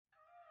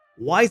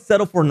Why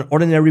settle for an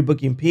ordinary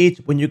booking page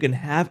when you can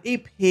have a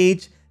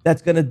page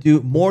that's going to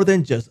do more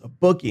than just a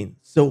booking?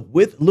 So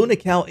with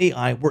LunaCal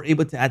AI, we're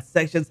able to add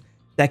sections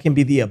that can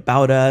be the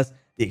about us,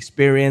 the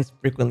experience,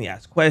 frequently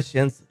asked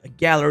questions, a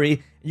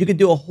gallery. You can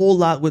do a whole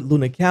lot with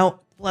LunaCal.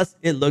 Plus,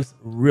 it looks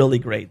really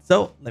great.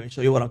 So let me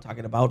show you what I'm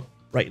talking about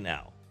right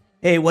now.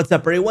 Hey, what's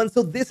up, everyone?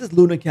 So this is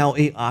LunaCal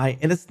AI,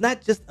 and it's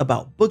not just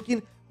about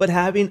booking, but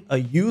having a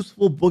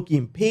useful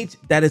booking page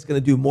that is going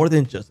to do more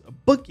than just a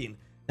booking.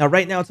 Now,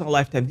 right now, it's on a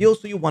lifetime deal,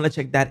 so you want to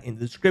check that in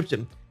the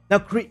description. Now,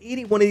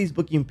 creating one of these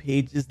booking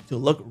pages to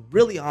look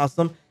really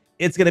awesome,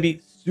 it's going to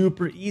be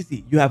super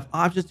easy. You have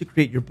options to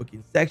create your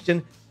booking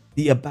section,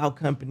 the about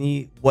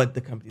company, what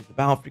the company is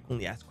about,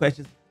 frequently asked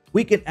questions.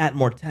 We can add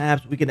more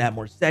tabs, we can add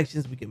more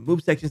sections, we can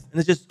move sections, and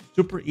it's just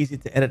super easy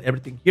to edit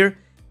everything here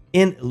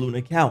in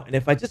LunaCal. And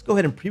if I just go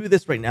ahead and preview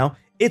this right now,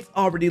 it's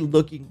already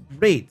looking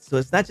great. So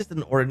it's not just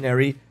an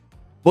ordinary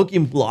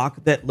booking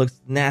block that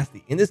looks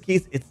nasty. In this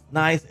case, it's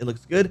nice, it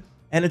looks good,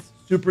 and it's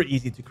super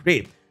easy to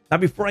create. Now,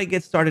 before I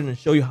get started and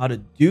show you how to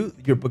do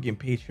your booking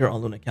page here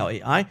on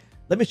LunaCal AI,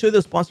 let me show you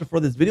the sponsor for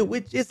this video,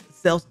 which is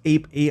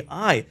SalesApe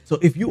AI. So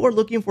if you are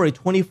looking for a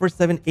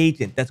 24/7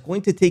 agent that's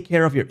going to take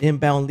care of your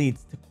inbound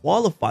leads to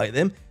qualify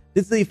them,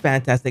 this is a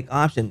fantastic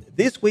option.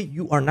 This way,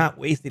 you are not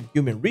wasting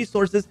human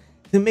resources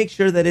to make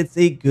sure that it's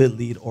a good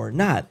lead or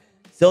not.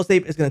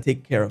 SalesApe is going to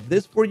take care of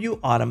this for you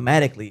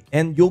automatically,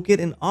 and you'll get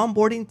an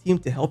onboarding team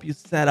to help you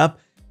set up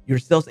your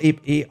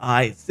SalesApe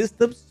AI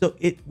system so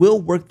it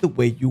will work the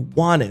way you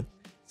want it.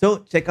 So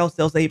check out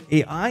SalesApe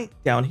AI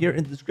down here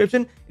in the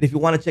description. And if you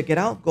want to check it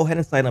out, go ahead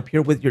and sign up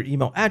here with your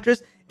email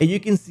address and you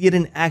can see it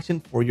in action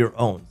for your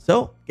own.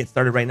 So get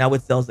started right now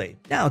with SalesApe.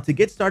 Now, to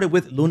get started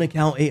with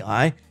LunaCal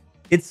AI,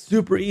 it's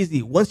super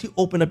easy. Once you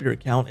open up your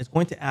account, it's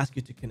going to ask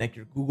you to connect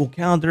your Google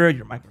Calendar,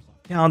 your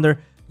Microsoft Calendar,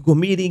 Google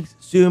Meetings,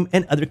 Zoom,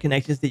 and other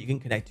connections that you can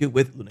connect to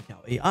with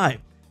LunaCal AI.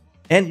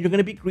 And you're going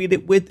to be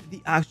greeted with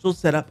the actual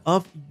setup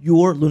of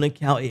your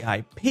LunaCal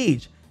AI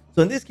page.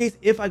 So in this case,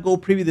 if I go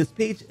preview this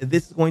page,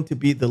 this is going to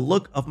be the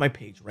look of my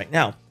page right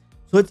now.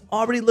 So it's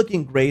already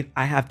looking great.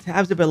 I have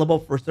tabs available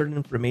for certain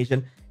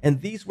information, and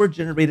these were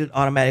generated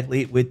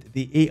automatically with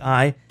the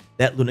AI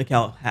that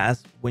LunaCal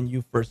has when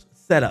you first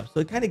set up. So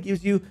it kind of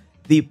gives you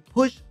the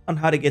push on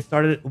how to get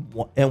started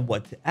and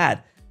what to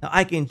add. Now,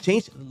 I can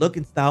change the look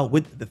and style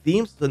with the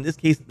themes. So in this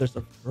case, there's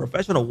a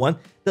professional one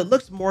that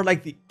looks more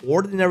like the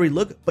ordinary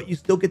look, but you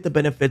still get the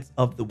benefits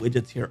of the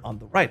widgets here on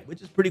the right,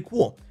 which is pretty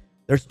cool.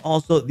 There's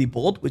also the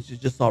bold, which you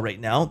just saw right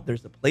now.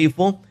 There's the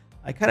playful.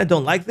 I kind of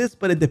don't like this,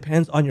 but it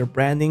depends on your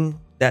branding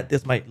that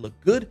this might look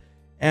good,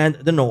 and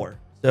the nowhere.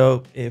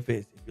 So if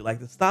you like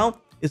the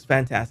style, it's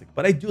fantastic.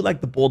 But I do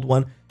like the bold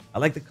one. I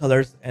like the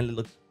colors, and it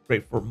looks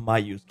great for my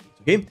use case.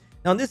 Okay.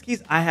 Now in this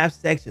case, I have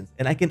sections,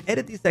 and I can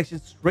edit these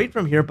sections straight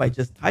from here by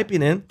just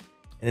typing in,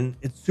 and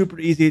it's super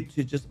easy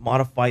to just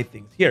modify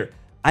things here.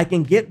 I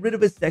can get rid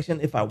of a section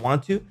if I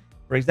want to.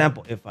 For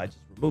example, if I just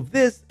remove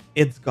this,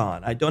 it's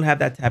gone. I don't have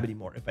that tab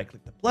anymore. If I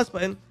click the plus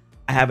button,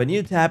 I have a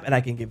new tab, and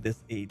I can give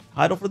this a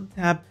title for the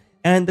tab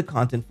and the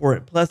content for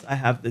it. Plus, I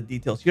have the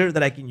details here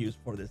that I can use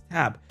for this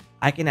tab.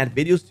 I can add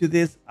videos to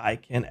this. I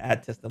can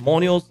add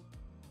testimonials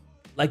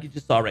like you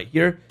just saw right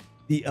here,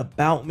 the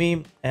about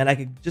me, and I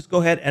can just go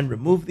ahead and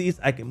remove these.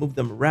 I can move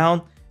them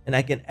around, and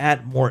I can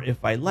add more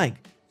if I like.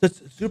 So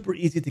it's super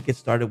easy to get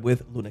started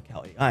with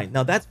LunaCal AI.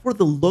 Now that's for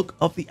the look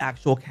of the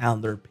actual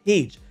calendar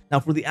page. Now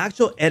for the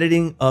actual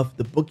editing of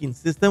the booking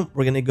system,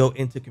 we're going to go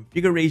into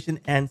configuration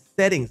and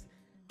settings.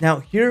 Now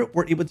here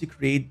we're able to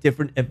create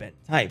different event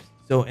types.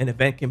 So an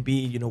event can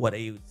be, a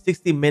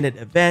 60-minute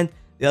event.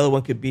 The other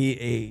one could be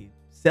a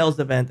sales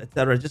event,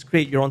 etc. Just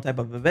create your own type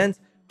of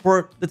events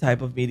for the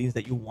type of meetings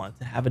that you want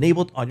to have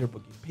enabled on your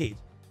booking page.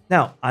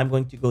 Now I'm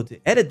going to go to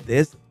edit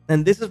this,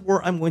 and this is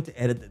where I'm going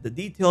to edit the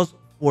details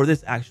for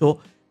this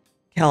actual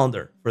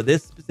calendar for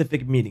this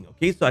specific meeting.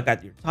 Okay, so I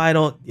got your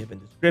title, the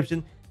event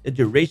description, the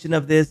duration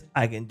of this.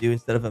 I can do,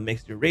 instead of a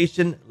mixed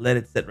duration, let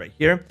it set right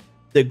here.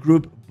 The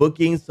group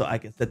bookings, so I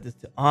can set this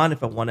to on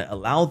if I want to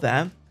allow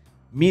that.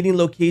 Meeting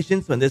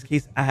location, so in this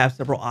case, I have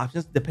several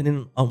options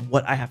depending on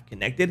what I have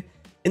connected.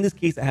 In this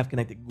case, I have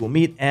connected Google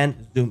Meet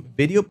and Zoom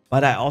video,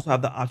 but I also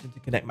have the option to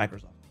connect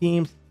Microsoft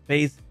Teams,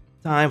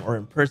 FaceTime, or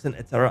in person,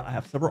 etc. I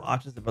have several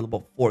options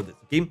available for this,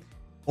 okay?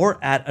 Or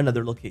add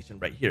another location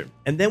right here.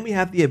 And then we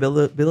have the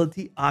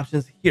availability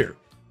options here.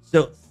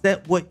 So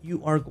set what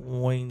you are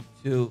going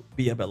to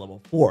be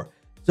available for.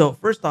 So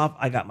first off,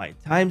 I got my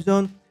time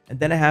zone, and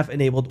then I have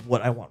enabled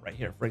what I want right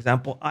here. For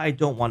example, I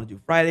don't want to do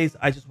Fridays.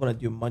 I just want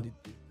to do Monday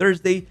through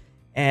Thursday.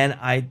 And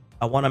I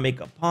want to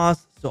make a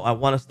pause. So I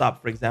want to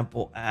stop, for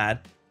example,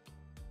 at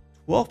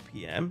 12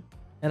 p.m.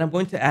 And I'm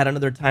going to add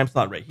another time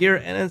slot right here.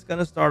 And it's going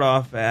to start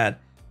off at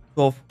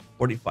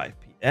 12:45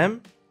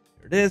 p.m.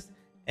 Here it is.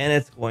 And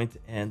it's going to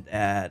end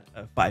at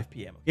 5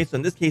 p.m. Okay, so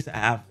in this case, I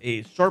have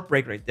a short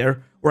break right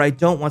there where I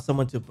don't want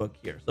someone to book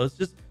here. So it's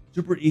just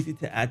super easy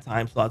to add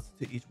time slots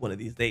to each one of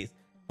these days.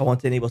 If I want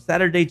to enable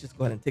Saturday, just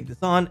go ahead and take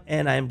this on,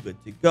 and I am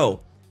good to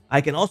go. I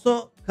can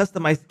also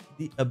customize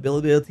the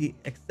availability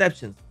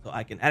exceptions. So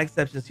I can add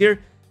exceptions here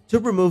to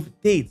remove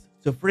dates.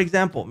 So for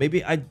example,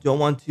 maybe I don't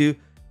want to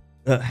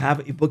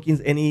have a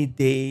bookings any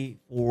day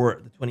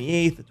for the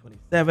 28th, the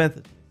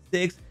 27th,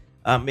 the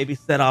 26th. Maybe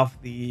set off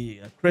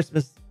the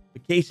Christmas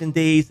vacation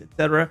days,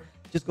 etc.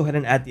 Just go ahead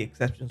and add the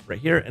exceptions right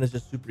here, and it's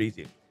just super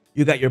easy.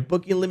 You got your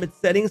booking limit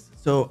settings,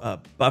 so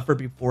buffer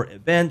before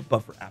event,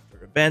 buffer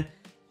after event.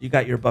 You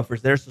got your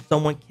buffers there, so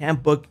someone can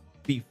book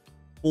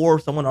before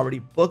someone already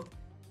booked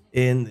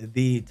in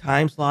the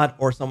time slot,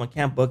 or someone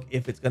can book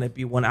if it's going to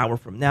be 1 hour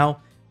from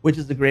now, which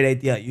is a great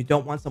idea. You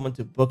don't want someone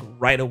to book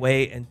right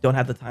away and don't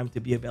have the time to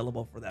be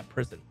available for that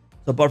person.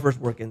 So buffers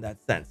work in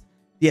that sense.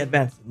 The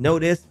advanced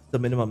notice, the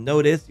minimum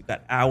notice, you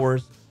got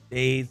hours,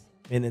 days,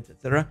 minutes,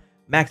 etc.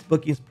 Max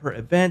bookings per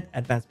event,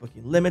 advanced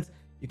booking limits.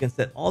 You can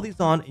set all these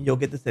on and you'll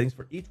get the settings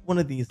for each one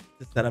of these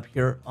to set up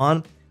here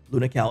on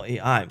LunaCal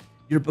AI.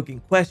 Your booking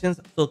questions,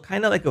 so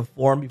kind of like a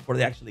form before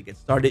they actually get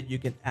started, you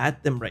can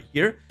add them right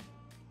here.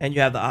 And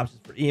you have the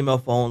options for email,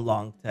 phone,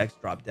 long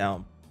text, drop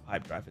down,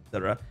 pipe drive,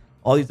 etc.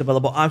 All these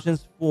available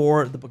options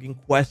for the booking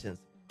questions.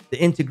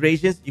 The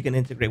integrations, you can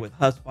integrate with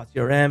HubSpot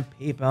CRM,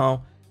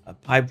 PayPal,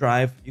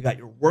 Pipedrive. You got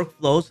your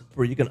workflows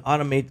where you can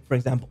automate, for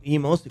example,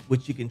 emails,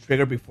 which you can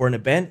trigger before an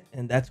event,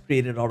 and that's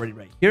created already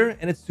right here.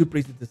 And it's super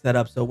easy to set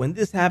up. So when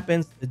this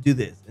happens, do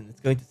this, and it's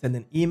going to send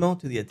an email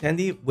to the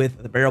attendee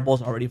with the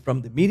variables already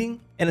from the meeting,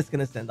 and it's going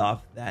to send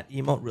off that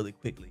email really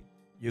quickly.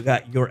 You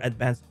got your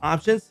advanced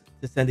options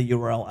to send a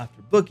URL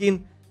after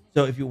booking.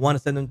 So if you want to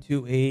send them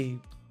to a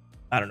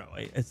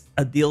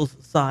deals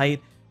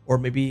site, or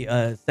maybe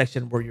a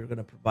section where you're going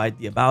to provide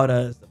the about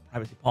us, the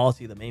privacy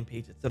policy, the main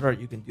page, etc.,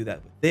 you can do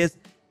that with this.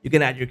 You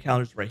can add your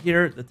calendars right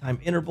here, the time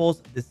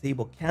intervals,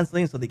 disable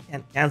canceling so they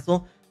can't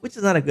cancel, which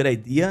is not a good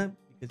idea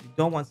because you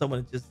don't want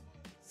someone to just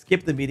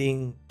skip the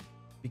meeting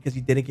because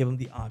you didn't give them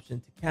the option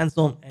to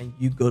cancel and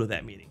you go to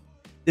that meeting.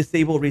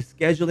 Disable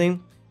rescheduling,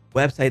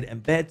 website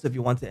embed. So if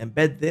you want to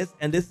embed this,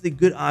 and this is a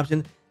good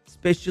option,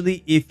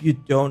 especially if you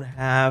don't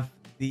have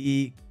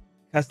the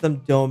custom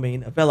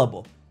domain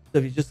available. So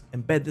if you just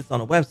embed this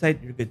on a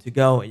website, you're good to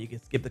go, and you can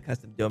skip the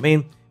custom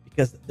domain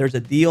because there's a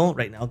deal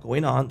right now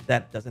going on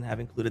that doesn't have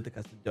included the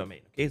custom domain.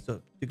 Okay,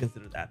 so to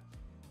consider that.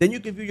 Then you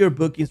can view your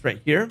bookings right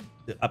here,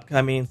 the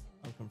upcomings,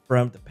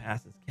 unconfirmed, the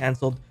past is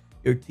canceled,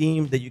 your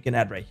team that you can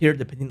add right here,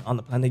 depending on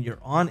the plan that you're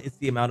on. It's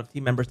the amount of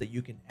team members that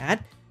you can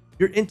add.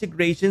 Your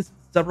integrations,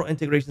 several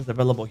integrations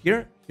available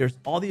here. Here's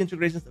all the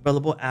integrations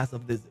available as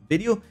of this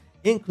video,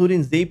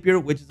 including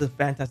Zapier, which is a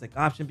fantastic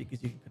option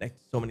because you can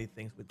connect so many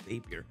things with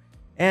Zapier.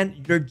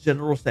 And your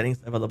general settings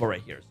available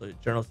right here. So your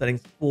general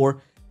settings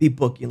for the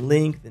booking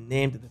link, the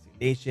name, the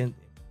designation,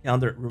 the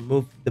calendar,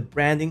 remove the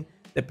branding,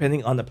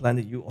 depending on the plan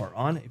that you are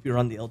on. If you're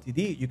on the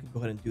LTD, you can go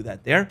ahead and do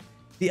that there.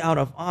 The out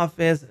of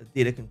office,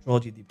 data control,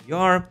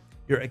 GDPR,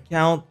 your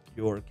account,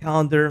 your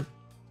calendar,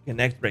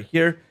 connect right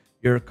here,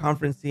 your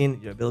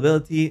conferencing, your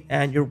availability,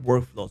 and your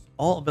workflows,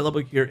 all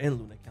available here in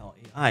LunaCal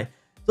AI.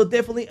 So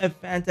definitely a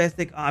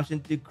fantastic option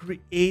to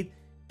create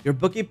your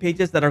booking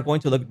pages that are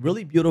going to look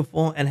really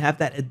beautiful and have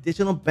that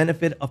additional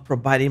benefit of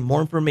providing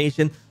more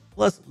information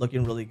plus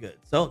looking really good.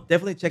 So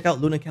definitely check out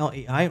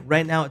LunaCal AI.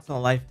 Right now, it's on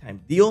a lifetime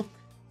deal.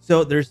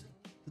 So there's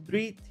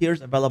 3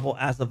 tiers available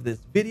as of this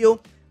video.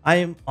 I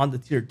am on the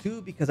tier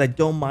 2 because I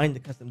don't mind the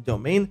custom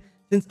domain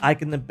since I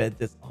can embed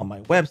this on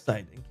my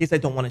website in case I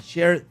don't want to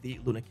share the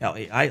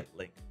LunaCal AI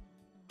link.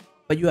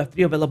 But you have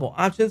 3 available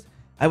options.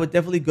 I would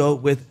definitely go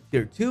with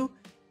tier 2.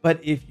 But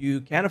if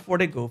you can't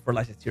afford it, go for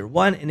license tier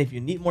 1. And if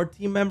you need more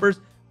team members,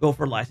 go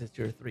for license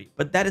tier 3.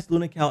 But that is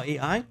LunaCal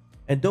AI.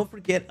 And don't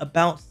forget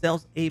about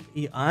Sales Ape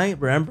AI.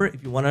 Remember,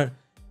 if you want to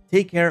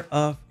take care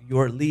of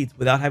your leads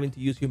without having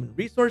to use human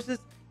resources,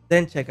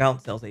 then check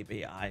out Sales Ape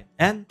AI.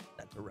 And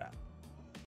that's a wrap.